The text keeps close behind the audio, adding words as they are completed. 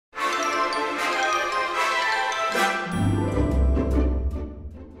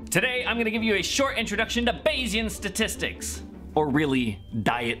Today, I'm gonna give you a short introduction to Bayesian statistics. Or really,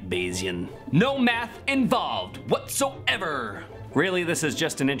 diet Bayesian. No math involved whatsoever. Really, this is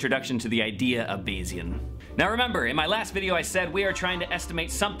just an introduction to the idea of Bayesian. Now remember, in my last video I said we are trying to estimate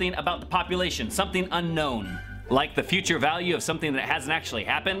something about the population, something unknown. Like the future value of something that hasn't actually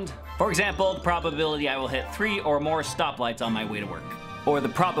happened. For example, the probability I will hit 3 or more stoplights on my way to work. Or the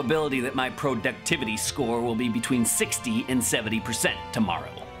probability that my productivity score will be between 60 and 70% tomorrow.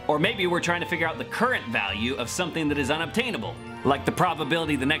 Or maybe we're trying to figure out the current value of something that is unobtainable. Like the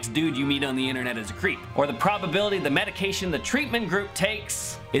probability the next dude you meet on the internet is a creep. Or the probability the medication the treatment group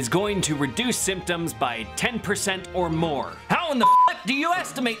takes is going to reduce symptoms by 10% or more. How in the f*** do you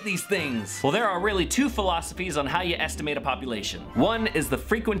estimate these things? Well, there are really two philosophies on how you estimate a population. One is the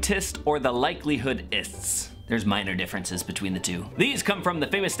frequentist or the likelihoodists. There's minor differences between the two. These come from the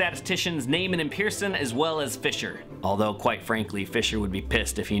famous statisticians Neyman and Pearson as well as Fisher. Although, quite frankly, Fisher would be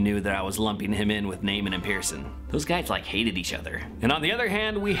pissed if he knew that I was lumping him in with Neyman and Pearson. Those guys like hated each other. And on the other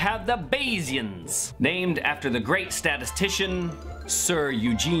hand, we have the Bayesians, named after the great statistician Sir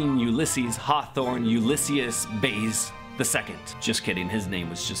Eugene Ulysses Hawthorne Ulysses Bayes II. Just kidding, his name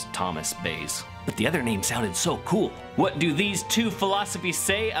was just Thomas Bayes. But the other name sounded so cool. What do these two philosophies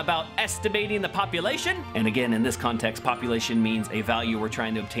say about estimating the population? And again, in this context, population means a value we're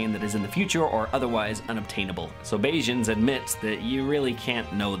trying to obtain that is in the future or otherwise unobtainable. So Bayesians admits that you really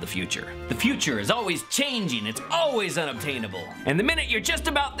can't know the future. The future is always changing, it's always unobtainable. And the minute you're just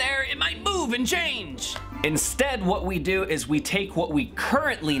about there, it might move and change. Instead, what we do is we take what we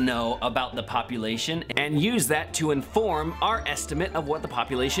currently know about the population and use that to inform our estimate of what the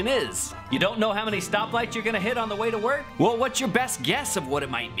population is. You don't know how many stoplights you're gonna hit on the way to work? Well, what's your best guess of what it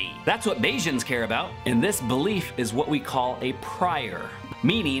might be? That's what Bayesians care about. And this belief is what we call a prior.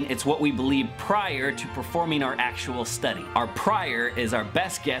 Meaning it's what we believe prior to performing our actual study. Our prior is our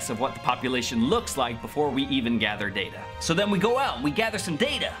best guess of what the population looks like before we even gather data. So then we go out and we gather some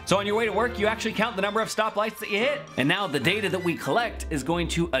data. So on your way to work, you actually count the number of stoplights that you hit. And now the data that we collect is going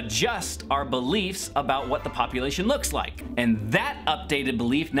to adjust our beliefs about what the population looks like. And that updated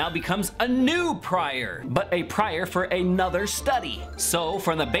belief now becomes a new prior, but a prior for another study. So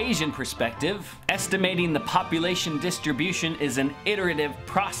from the Bayesian perspective, estimating the population distribution is an iterative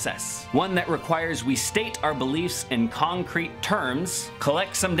process, one that requires we state our beliefs in concrete terms,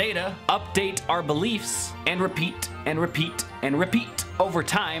 collect some data, update our beliefs, and repeat and repeat and repeat. Over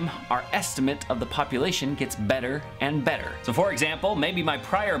time, our estimate of the population gets better and better. So for example, maybe my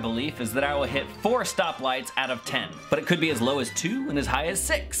prior belief is that I will hit 4 stoplights out of 10, but it could be as low as 2 and as high as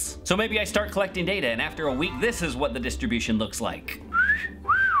 6. So maybe I start collecting data, and after a week, this is what the distribution looks like.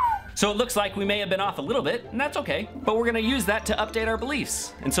 So it looks like we may have been off a little bit, and that's okay, but we're gonna use that to update our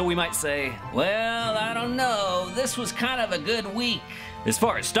beliefs. And so we might say, well, I don't know, this was kind of a good week as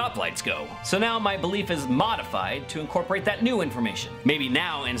far as stoplights go. So now my belief is modified to incorporate that new information. Maybe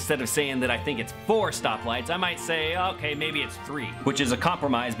now, instead of saying that I think it's 4 stoplights, I might say, okay, maybe it's 3, which is a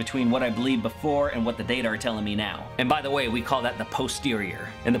compromise between what I believed before and what the data are telling me now. And by the way, we call that the posterior.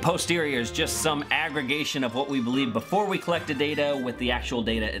 And the posterior is just some aggregation of what we believed before we collected data with the actual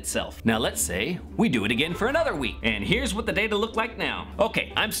data itself. Now let's say we do it again for another week. And here's what the data look like now.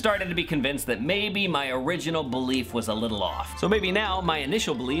 Okay, I'm starting to be convinced that maybe my original belief was a little off. So maybe now my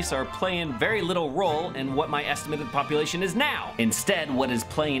initial beliefs are playing very little role in what my estimated population is now. Instead, what is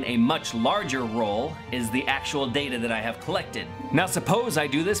playing a much larger role is the actual data that I have collected. Now suppose I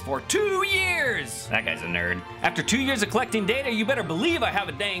do this for 2 years. That guy's a nerd. After 2 years of collecting data, you better believe I have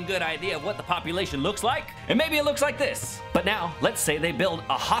a dang good idea of what the population looks like. And maybe it looks like this. But now, let's say they build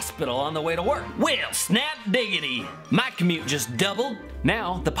a hospital on the way to work. Well, snap diggity. My commute just doubled.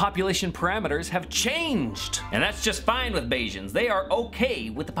 Now, the population parameters have changed. And that's just fine with Bayesians. They are okay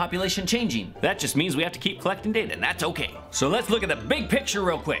with the population changing. That just means we have to keep collecting data, and that's okay. So let's look at the big picture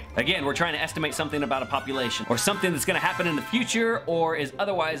real quick. Again, we're trying to estimate something about a population, or something that's gonna happen in the future, or is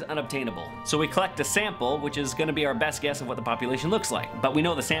otherwise unobtainable. So we collect a sample, which is gonna be our best guess of what the population looks like. But we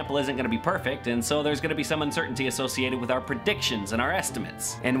know the sample isn't gonna be perfect, and so there's gonna be some uncertainty associated with our predictions and our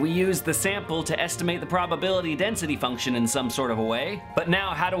estimates. And we use the sample to estimate the probability density function in some sort of a way. But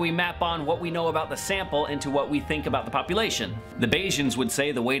now, how do we map on what we know about the sample into what we think about the population? The Bayesians would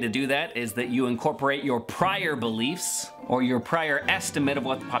say the way to do that is that you incorporate your prior beliefs or your prior estimate of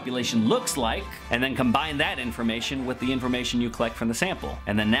what the population looks like, and then combine that information with the information you collect from the sample.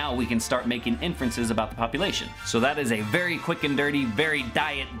 And then now we can start making inferences about the population. So that is a very quick and dirty, very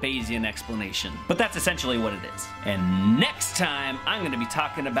diet Bayesian explanation. But that's essentially what it is. And next time, I'm gonna be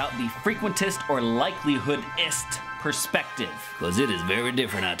talking about the frequentist or likelihoodist perspective, because it is very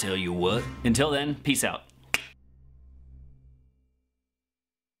different, I tell you what. Until then, peace out.